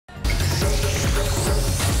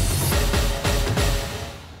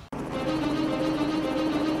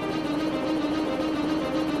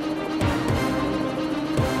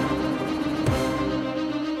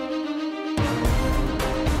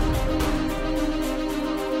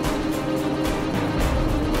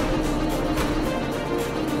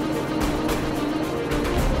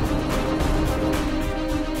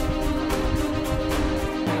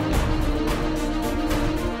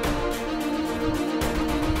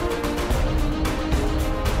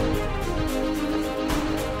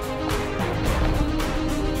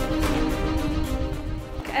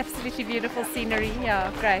absolutely beautiful scenery. Yeah,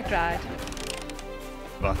 great ride.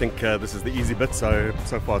 I think this is the easy bit, so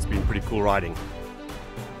far it's been pretty cool riding.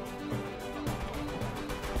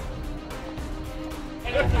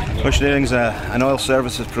 Oceaneering's an oil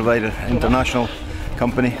services provider, international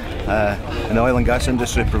company in the oil and gas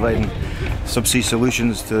industry, providing subsea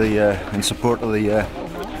solutions to in support of the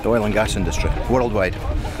oil and gas industry worldwide.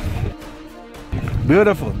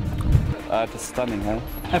 Beautiful. Just stunning, huh?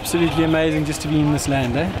 Absolutely amazing just to be in this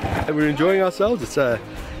land, eh? We're enjoying ourselves.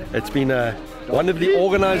 It's been one of the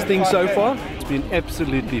organized things so far. It's been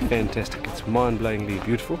absolutely fantastic. It's mind-blowingly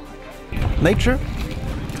beautiful. Nature,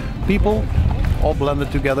 people, all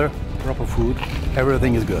blended together, proper food,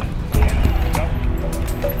 everything is good.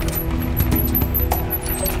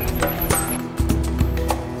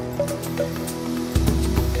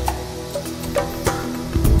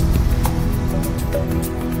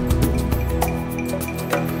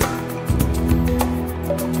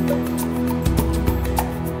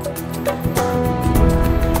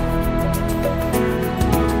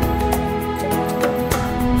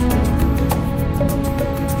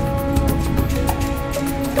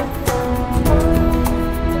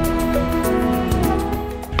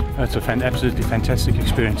 It's an absolutely fantastic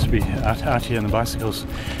experience to be out here on the bicycles,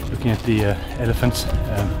 looking at the elephants.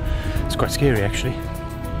 It's quite scary actually.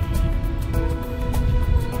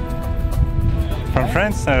 From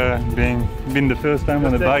France, being the first time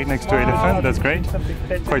on a bike next to elephant, that's great.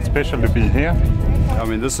 Quite special to be here. I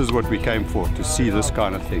mean, this is what we came for, to see this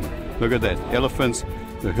kind of thing. Look at that, elephants.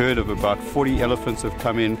 The herd of about 40 elephants have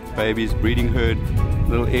come in, babies, breeding herd,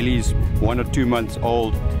 little Ellies, 1 or 2 months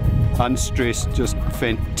old, unstressed, just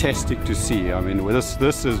fantastic to see. I mean, this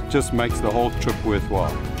just makes the whole trip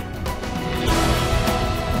worthwhile.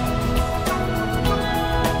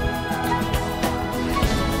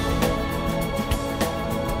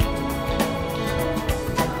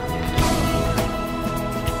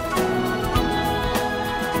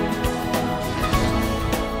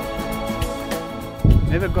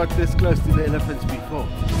 Never got this close to the elephants before.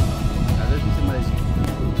 Now, this is amazing.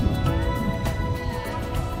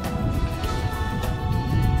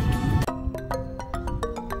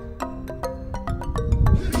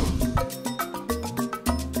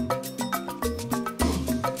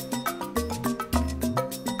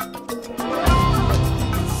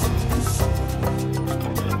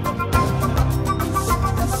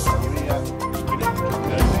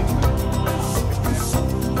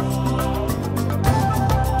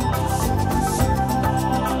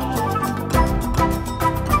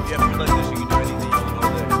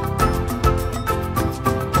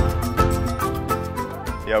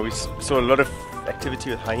 Yeah, we saw a lot of activity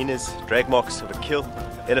with hyenas, drag marks of a kill,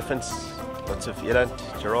 elephants, lots of eland,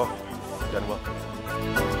 giraffe, done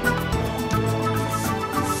well.